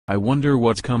I wonder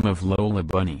what's come of Lola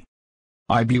Bunny.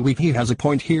 I believe he has a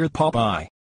point here, Popeye.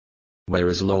 Where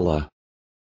is Lola?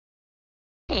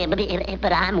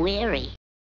 But I'm weary.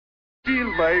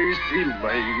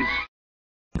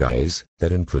 Guys,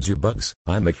 that includes you bugs.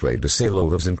 I'm afraid to say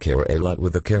Lola's in Care-a-Lot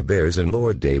with the Care Bears and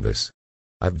Lord Davis.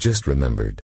 I've just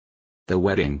remembered. The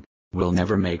wedding. We'll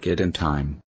never make it in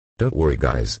time. Don't worry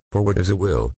guys, for where there's a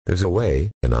will, there's a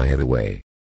way, and I have a way.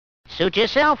 Suit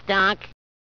yourself, Doc.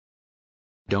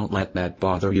 Don't let that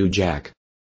bother you, Jack.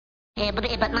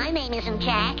 But my name isn't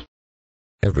Jack.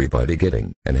 Everybody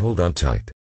getting, and hold on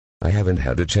tight. I haven't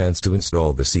had a chance to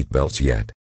install the seatbelts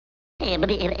yet.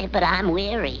 But I'm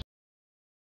weary.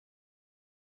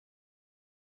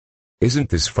 Isn't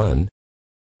this fun?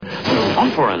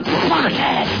 Conference.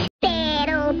 Bad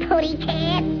old putty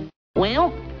cat.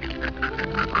 Well,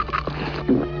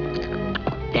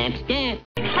 that's that.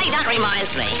 Say, that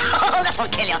reminds me. Oh, this will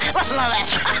kill you. Listen to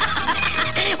this.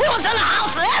 We was in the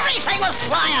house and everything was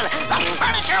flying. The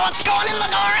furniture was going in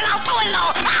the door and out the window.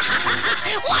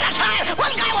 What a time.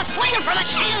 One guy was swinging from the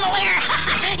chandelier.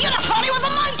 You'd have thought he was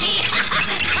a monkey.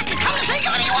 Come to think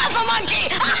of it, he was a monkey.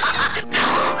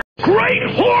 Great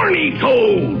horny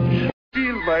toads!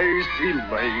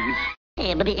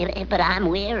 But I'm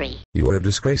weary. You are a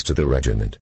disgrace to the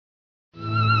regiment.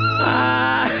 I'm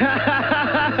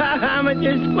a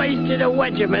disgrace to the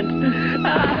regiment.